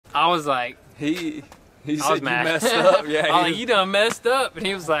I was like, He I said was mad. you messed up. Yeah, I was like, you done messed up. And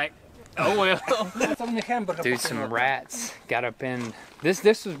he was like, oh well. Dude, some rats got up in this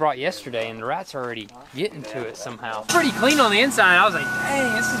was brought yesterday, and the rats are already getting to it somehow. Pretty clean on the inside. I was like,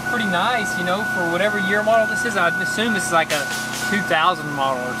 dang, this is pretty nice, you know, for whatever year model this is. I'd assume this is like a 2000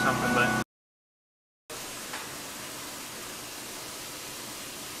 model or something, but.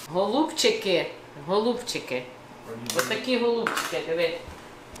 Голубчики, голубчики. Ось такі голубчики, диви.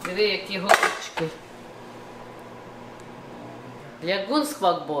 Диви, які голубчики. Для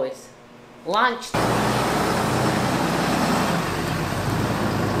Goonzquad boys. Lunch.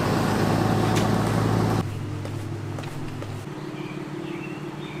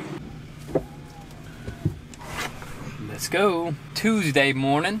 Let's go. Tuesday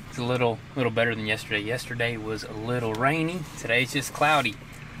morning. It's a little better than yesterday. Yesterday was a little rainy. Today's just cloudy.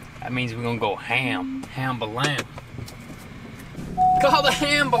 That means we're gonna go ham. Ham-ba-lam. Call the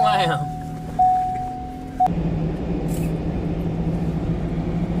ham-ba-lam.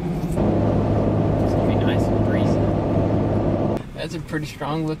 It's gonna be nice and breezy. That's a pretty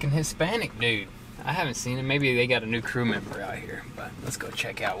strong looking Hispanic dude. I haven't seen him. Maybe they got a new crew member out here, but let's go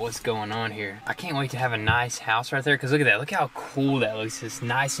check out what's going on here. I can't wait to have a nice house right there, because look at that. Look how cool that looks. It's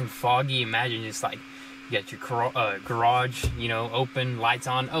nice and foggy. Imagine just like you got your garage, you know, open, lights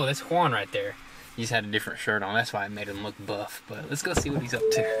on. Oh, that's Juan right there. He just had a different shirt on. That's why I made him look buff. But let's go see what he's up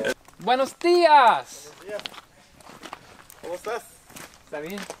to. Buenos dias! ¿Cómo estás? ¿Está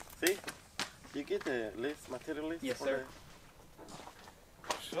bien? Sí. You get the list, material list? Yes, sir.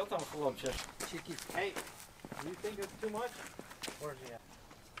 Shut up, Chicky. Hey, you think it's too much? Where's he at?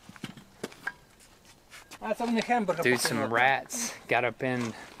 Dude, some rats got up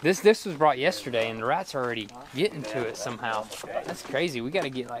in this was brought yesterday, and the rats are already getting to it somehow. That's crazy. We got to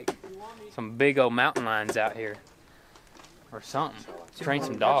get like some big old mountain lions out here or something. Train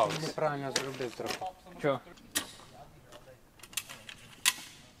some dogs. Sure.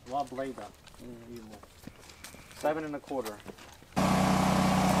 One blade up. 7 1/4.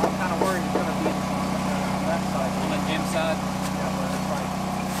 I'm kind of worried it's going to be on that side. On the gym side?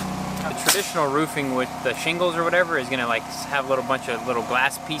 The traditional roofing with the shingles or whatever is gonna like have a little bunch of little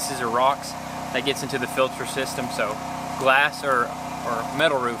glass pieces or rocks that gets into the filter system. So glass or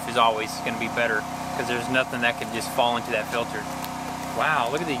metal roof is always gonna be better, because there's nothing that could just fall into that filter. Wow,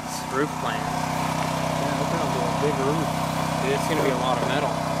 look at these roof plans. Yeah, look at a big roof. Dude, it's gonna be a lot of metal.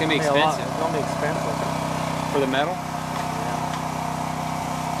 It's gonna be expensive. It's going to be expensive. For the metal?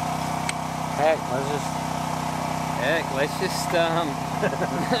 Heck, let's just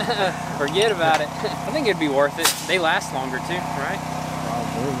forget about it. I think it'd be worth it. They last longer too, right?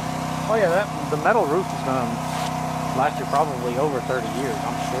 Probably. Oh yeah, the metal roof is going to last you probably over 30 years,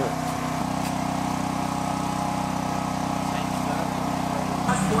 I'm sure.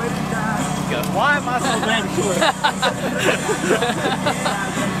 Why am I so damn sure?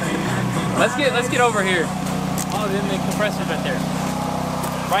 Let's get over here. Oh, then the compressor's right there.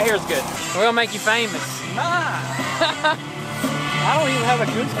 Right here's good. We're gonna make you famous. Nah. I don't even have a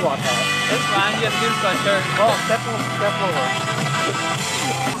Goonzquad hat. That's fine, you got a Goonzquad shirt. Oh, step over.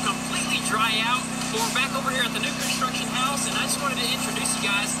 We're completely dry out, but we're back over here at the new construction house, and I just wanted to introduce you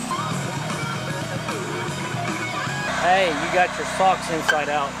guys. Hey, you got your socks inside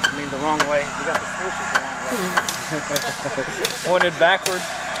out. I mean the wrong way. You got the swooshes the wrong way. Pointed backward.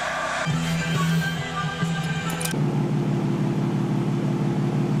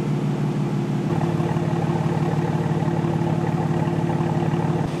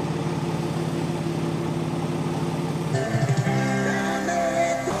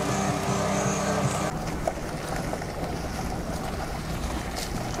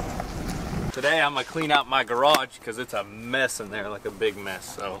 Today I'm gonna clean out my garage because it's a mess in there, like a big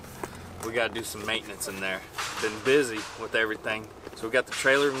mess. So we gotta do some maintenance in there. Been busy with everything. So we got the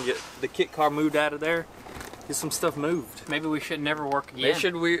trailer and get the kit car moved out of there. Get some stuff moved. Maybe we should never work again.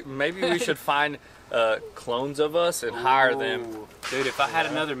 Maybe we should find clones of us and hire them. Dude, if I had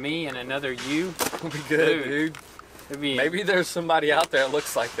another me and another you, We'd be good, dude. It'd be Maybe there's somebody out there that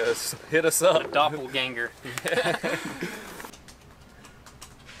looks like us. Hit us up. a doppelganger.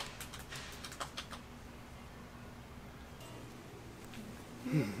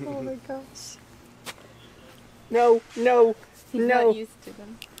 Oh my gosh. No. He's not used to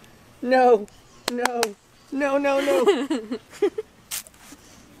them. No.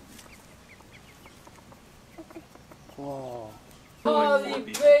 Whoa. Ollie,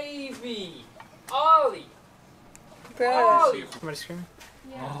 baby! Ollie! Ollie! Somebody screaming?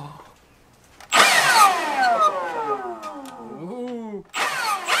 Yeah. Ooh.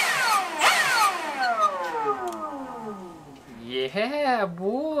 Yeah. Yeah,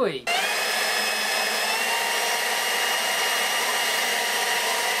 boy.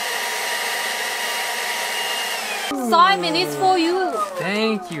 Simon, it's for you.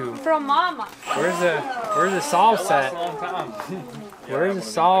 Thank you. From Mama. Where's the sauce at? Where's the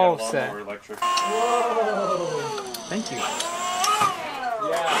sauce at? Thank you.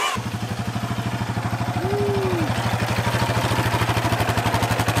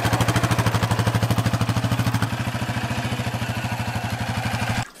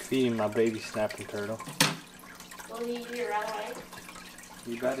 Feeding my baby snapping turtle. Will he eat it right away?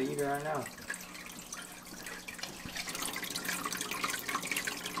 You about to eat it right now.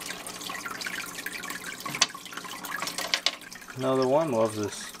 Another one loves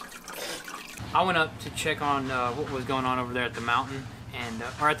this. I went up to check on what was going on over there at the mountain and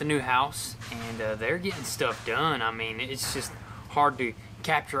or at the new house, and they're getting stuff done. I mean, it's just hard to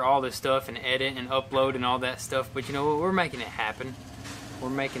capture all this stuff and edit and upload and all that stuff, but you know what, we're making it happen. We're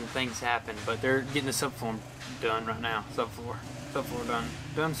making things happen, but they're getting the subfloor done right now. Subfloor done,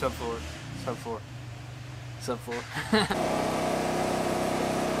 subfloor.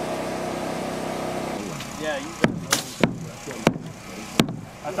 Yeah, you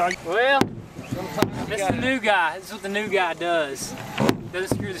I thought. Well, this is the new guy. This is what the new guy does.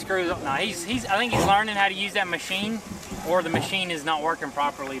 Doesn't screw the screws up. No, he's. I think he's learning how to use that machine, or the machine is not working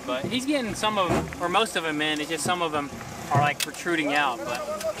properly. But he's getting some of them, or most of them in. It's just some of them are like protruding out. But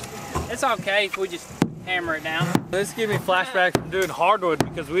it's okay if we just hammer it down. This gives me flashbacks from doing hardwood,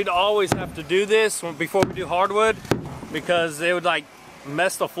 because we'd always have to do this before we do hardwood, because they would like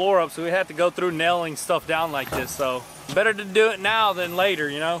mess the floor up, so we had to go through nailing stuff down like this. So better to do it now than later,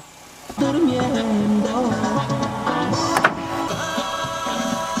 you know.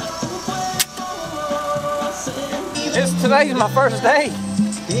 Today's my first day.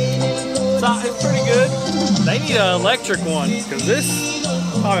 So it's pretty good. They need an electric one, because this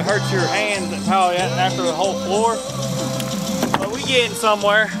probably hurts your hands and probably after the whole floor. But we getting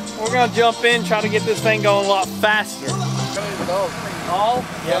somewhere. We're gonna jump in, try to get this thing going a lot faster. All?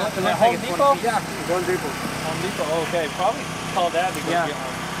 Yeah, and then Home Depot? Yeah, Home Depot. Home Depot, okay. Probably call that to go get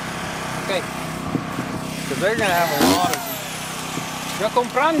one. Okay. Because they're gonna have a lot of these. Yo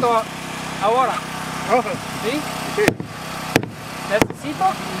comprando ahora. ¿Sí? Sí. ¿Necesito?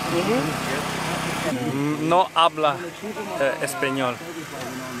 No habla español.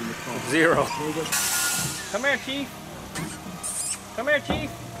 Zero. Come here, Chief. Come here, Chief.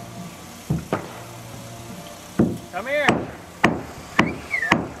 Come here.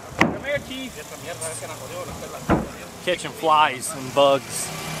 Come here, Chief. Catching flies and bugs.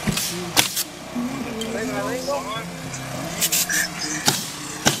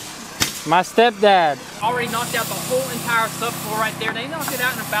 My stepdad already knocked out the whole entire subfloor right there. They knocked it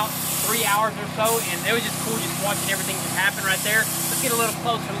out in about 3 hours or so, and it was just cool just watching everything just happen right there. Let's get a little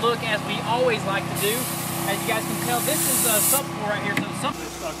closer look, as we always like to do. As you guys can tell, this is a subfloor right here. So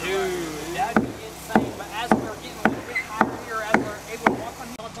dude, that'd be insane. But as we're getting a little bit higher here, as we're able to walk on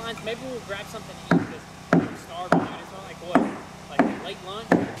these lines, maybe we'll grab something to eat, because I'm starving, dude. It's not like what? Like late lunch?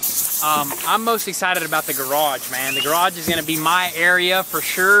 I'm most excited about the garage, man. The garage is gonna be my area for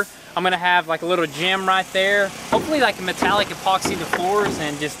sure. I'm gonna have like a little gym right there. Hopefully like a metallic epoxy the floors,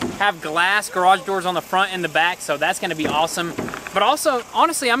 and just have glass garage doors on the front and the back. So that's gonna be awesome. But also,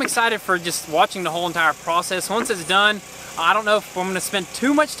 honestly, I'm excited for just watching the whole entire process. Once it's done, I don't know if I'm gonna spend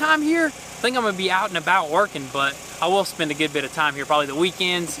too much time here. I think I'm gonna be out and about working, but I will spend a good bit of time here, probably the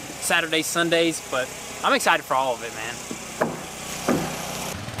weekends, Saturdays, Sundays. But I'm excited for all of it, man.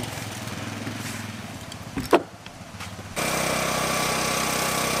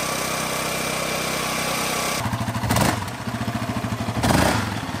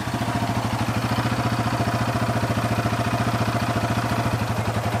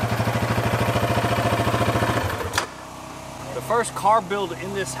 First car build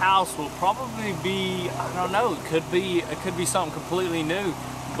in this house will probably be, I don't know, it could be something completely new,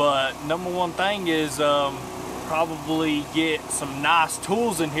 but number one thing is probably get some nice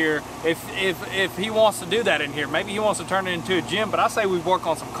tools in here if he wants to do that in here. Maybe he wants to turn it into a gym, but I say we work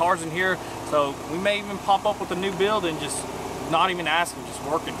on some cars in here, so we may even pop up with a new build and just not even ask him, just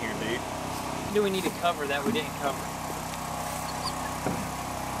work in here, dude. What do we need to cover that we didn't cover?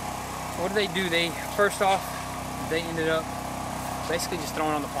 What do they do? First off, they ended up basically just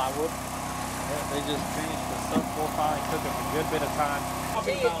throwing on the plywood. Yeah, they just finished the subfloor finally. Took them a good bit of time.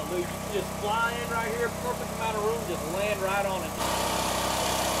 Talking about, Luke, you just fly in right here, perfect amount of room, just land right on it.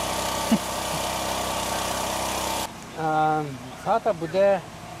 Хата буде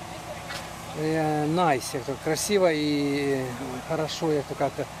nice, як то красиво і хорошо, як то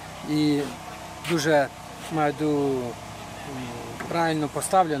кажуть, і дуже маю правильно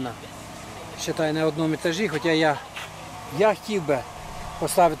поставлена. Вважаю, на одному етажі, хоча я хотів би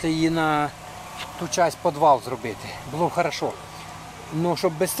поставити її на ту часть підвал зробити. Було б хорошо. Ну,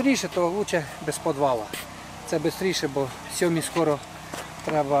 щоб швидше, то краще без підвала. Це швидше, бо сьомій скоро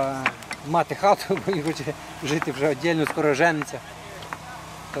треба мати хату, бо він хоче жити вже віддільно, скоро жениться.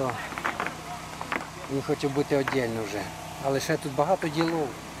 То він хоче бути віддільно вже. Але ще тут багато ділов.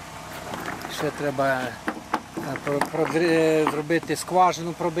 Ще треба зробити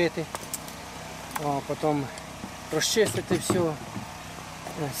скважину, пробити, потім розчистити все,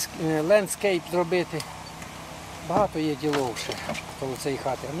 лендскейп зробити. Багато є ділов ще коло цієї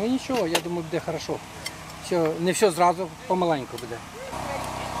хати. Ну нічого, я думаю, буде добре. Все, не все зразу, помаленьку буде.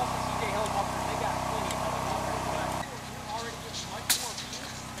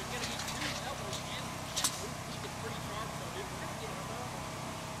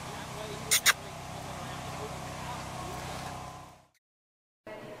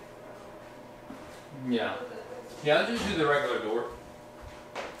 Yeah. Yeah, I'll just do the regular door.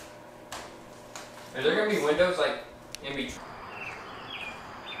 Are there gonna be windows like in between?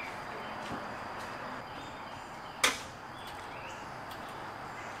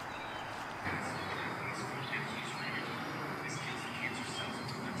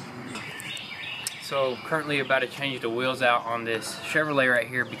 So currently about to change the wheels out on this Chevrolet right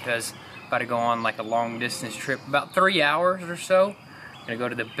here because about to go on like a long distance trip, about 3 hours or so. Gonna go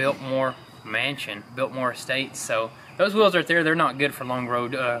to the Biltmore mansion, Biltmore Estates. So those wheels right there, they're not good for long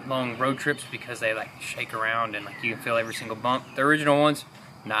road trips because they like shake around and like you can feel every single bump. The original ones,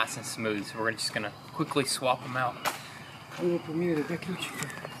 nice and smooth. So we're just gonna quickly swap them out.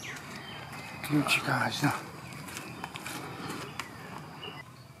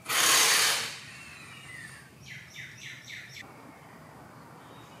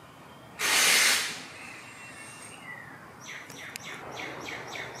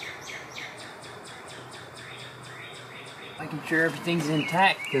 Making sure everything's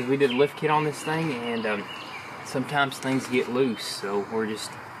intact because we did a lift kit on this thing, and sometimes things get loose, so we're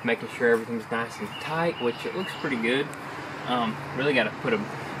just making sure everything's nice and tight, which it looks pretty good. Really got to put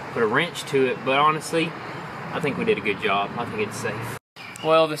a wrench to it, but honestly I think we did a good job. I think it's safe.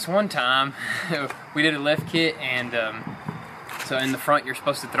 Well, this one time we did a lift kit, and so in the front you're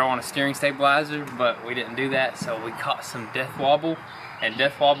supposed to throw on a steering stabilizer, but we didn't do that, so we caught some death wobble. And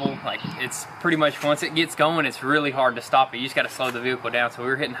death wobble, like, it's pretty much once it gets going, it's really hard to stop it. You just got to slow the vehicle down. So we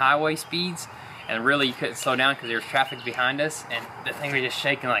were hitting highway speeds, and really you couldn't slow down because there was traffic behind us, and the thing was just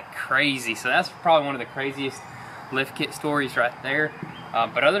shaking like crazy. So that's probably one of the craziest lift kit stories right there.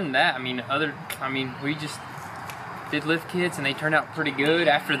 But other than that, I mean, we just did lift kits and they turned out pretty good.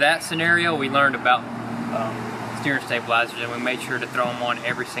 After that scenario, we learned about steering stabilizers, and we made sure to throw them on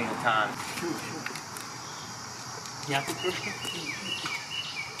every single time. Yeah.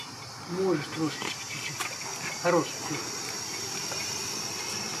 Можешь трошки, чуть-чуть. Хороший.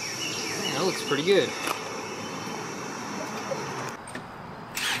 That looks pretty good.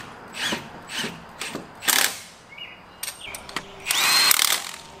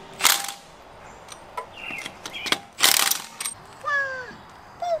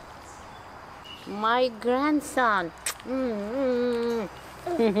 My grandson.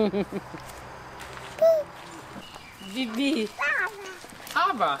 Bibi.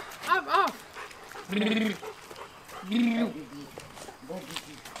 Abba, up.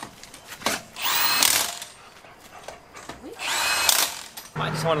 I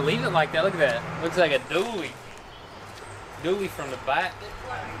just want to leave it like that. Look at that. Looks like a dually. Dually from the back.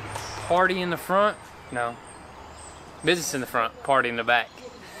 Party in the front. No. Business in the front. Party in the back.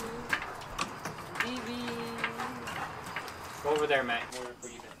 Go over there, Matt.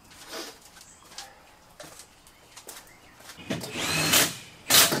 Where you been?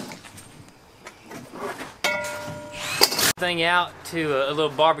 Thing out to a little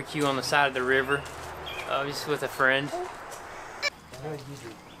barbecue on the side of the river, just with a friend.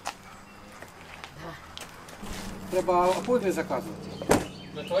 Треба обоє заказувати.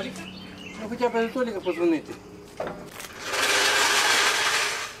 До Толіка? Ну хоча б до Толіка подзвонити.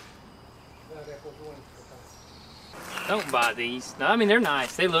 Don't buy these. No, I mean, they're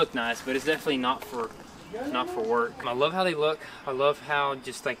nice. They look nice, but it's definitely not for work. I love how they look. I love how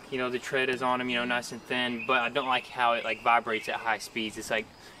just like, you know, the tread is on them, you know, nice and thin, but I don't like how it like vibrates at high speeds. It's like,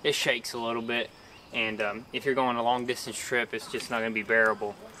 it shakes a little bit, and if you're going a long distance trip, it's just not going to be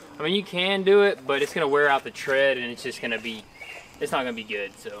bearable. I mean, you can do it, but it's going to wear out the tread, and it's just going to be, it's not going to be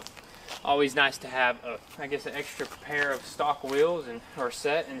good. So always nice to have I guess an extra pair of stock wheels or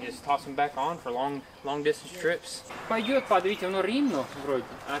set, and just toss them back on for long distance trips. Пойдет, подвите, оно римно вроде,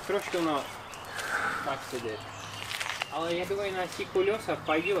 а трошки оно так сидит. Ale ja думаю, на колеса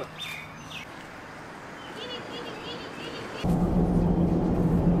пойдет.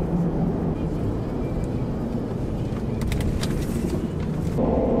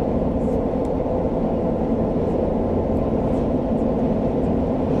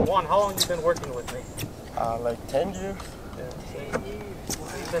 Juan, how long have you been working with me? Like 10 years.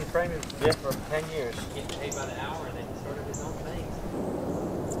 He's been training for 10 years. Getting paid by the hour and then he started his own thing.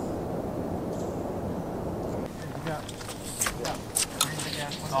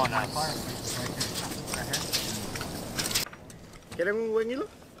 Oh, nice. ¿Quieren un buen hilo?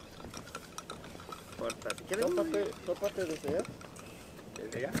 ¿Quieren tópate desde allá?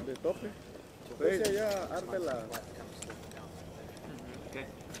 ¿Desde allá? De tope. Desde allá, arde la...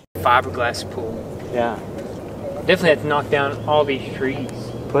 Fiberglass pool. Yeah. Definitely have to knock down all these trees.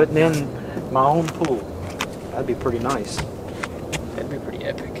 Putting in my own pool. That'd be pretty nice. That'd be pretty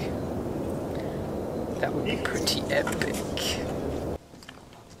epic. That would be pretty epic.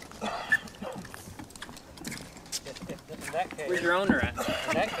 Where's your owner at?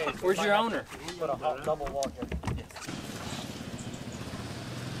 In that case, Where's your owner? put a hot double wall here.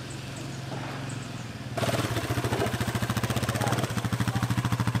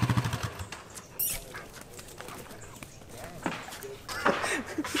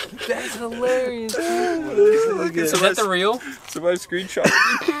 That's hilarious. Is that the real? Somebody screenshot.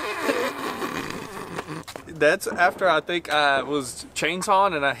 That's after I think I was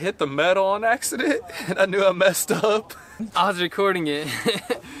chainsawing and I hit the metal on accident and I knew I messed up. I was recording it.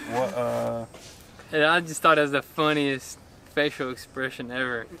 What, And I just thought it was the funniest facial expression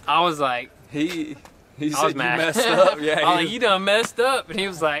ever. I was like, He I said was you mad. messed up. Yeah, I was like, you done messed up. And he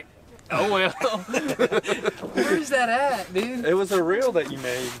was like, oh well. Where's that at, dude? it was a reel that you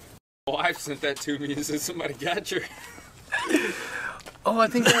made. My wife sent that to me and said somebody got your... Oh, I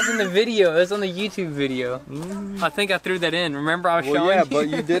think that was in the video. It was on the YouTube video. I think I threw that in. Remember I was showing yeah, you? but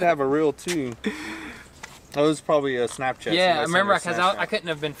you did have a reel too. That was probably a Snapchat. Yeah, I Somebody remember sent because a I couldn't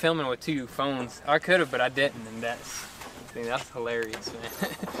have been filming with two phones. I could have, but I didn't, and that's hilarious, man.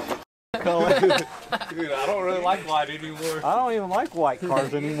 Dude, I don't really like white anymore. I don't even like white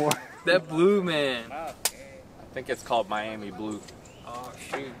cars anymore. That blue, man. I think it's called Miami Blue. Oh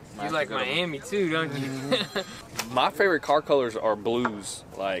shoot, Might you have like to go to- Miami too, don't you? My favorite car colors are blues.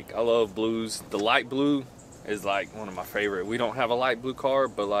 Like, I love blues. The light blue is like one of my favorite. We don't have a light blue car,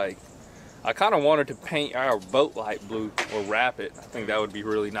 but like, I kind of wanted to paint our boat light blue or wrap it. I think that would be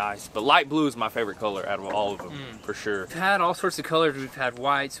really nice. But light blue is my favorite color out of all of them, for sure. We've had all sorts of colors. We've had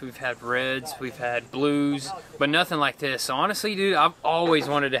whites, we've had reds, we've had blues, but nothing like this. So honestly, dude, I've always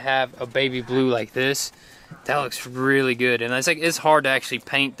wanted to have a baby blue like this. That looks really good, and it's hard to actually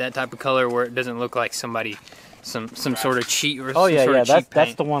paint that type of color where it doesn't look like somebody, some sort of cheat or Oh some yeah, sort yeah. of cheap That's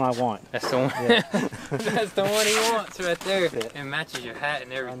paint. the one I want. That's the one. Yeah. That's the one he wants right there. Yeah. It matches your hat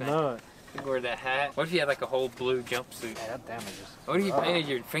and I everything. know it. You wear that hat. What if you had like a whole blue jumpsuit? Yeah, that damages. What if you painted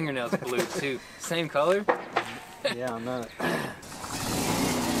your fingernails blue too? Same color? Yeah, I know it.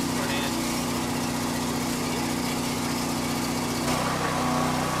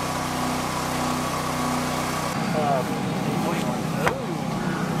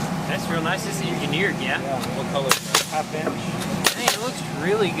 That's real nice. This is engineered, yeah? Yeah. What color? Half inch. Dang, it looks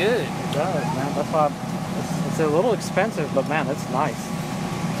really good. It does, man. That's why it's a little expensive, but man, it's nice.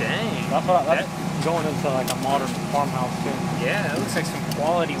 Dang. That's going into like a modern farmhouse too. Yeah, it looks like some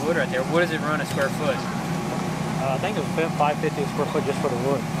quality wood right there. What does it run a square foot? I think it was $550 a square foot just for the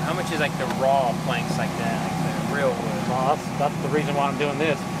wood. How much is like the raw planks like that? Like the real wood? Well, that's the reason why I'm doing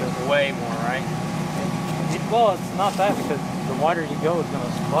this. Because, Way more, right? well, it's not that because the wider you go, it's going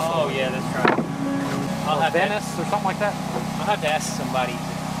to split. Oh yeah, that's right. I'll have to, Venice or something like that. I'll have to ask somebody.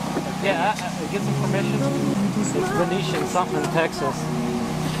 Yeah, get some permission. It's Venetian something in Texas.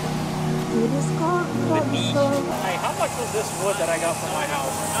 Hey, how much was this wood that I got from my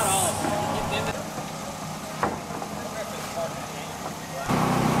house? Not all of them.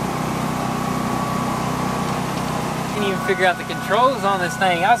 Can't even figure out the controls on this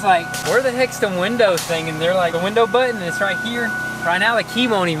thing. I was like, where the heck's the window thing? And they're like, the window button, and it's right here. Right now the key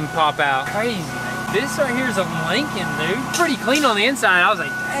won't even pop out. Crazy. This right here is a Lincoln, dude. Pretty clean on the inside. I was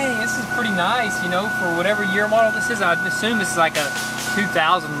like, dang, this is pretty nice, you know, for whatever year model this is. I'd assume this is like a 2000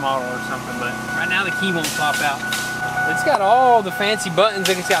 model or something, but right now the key won't pop out. It's got all the fancy buttons.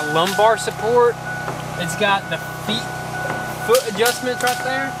 It's got lumbar support. It's got the foot adjustments right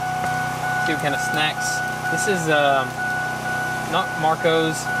there. Let's see what kind of snacks. This is not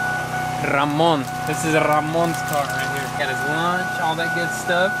Marco's, Ramon. This is Ramon's car right here. Got his lunch, all that good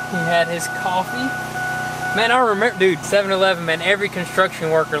stuff. He had his coffee. Man, I remember, dude, 7-Eleven, man, every construction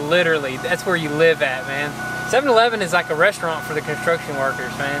worker, literally, that's where you live at, man. 7-Eleven is like a restaurant for the construction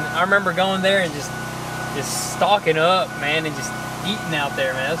workers, man. I remember going there and just stocking up, man, and just eating out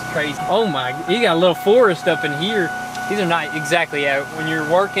there, man. That's crazy. Oh my, you got a little forest up in here. These are not exactly out. When you're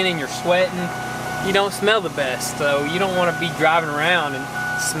working and you're sweating, you don't smell the best, so you don't want to be driving around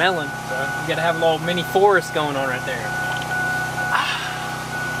and smelling. So you got to have a little mini forest going on right there.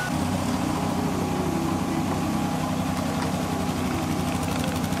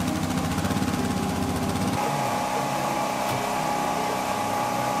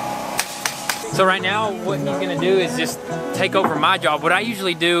 So right now, what he's gonna do is just take over my job. What I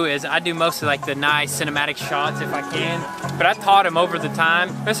usually do is I do most of like the nice cinematic shots if I can, but I taught him over the time.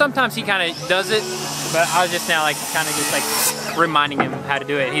 And sometimes he kind of does it, but I was just now like kind of just like reminding him how to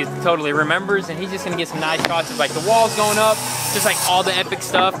do it. He totally remembers, and he's just gonna get some nice shots of like the walls going up, just like all the epic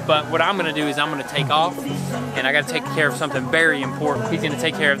stuff. But what I'm gonna do is I'm gonna take off, and I gotta take care of something very important. He's gonna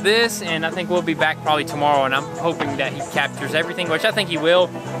take care of this, and I think we'll be back probably tomorrow, and I'm hoping that he captures everything, which I think he will,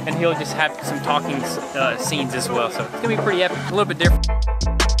 and he'll just have some talking scenes as well. So it's gonna be pretty epic, a little bit different.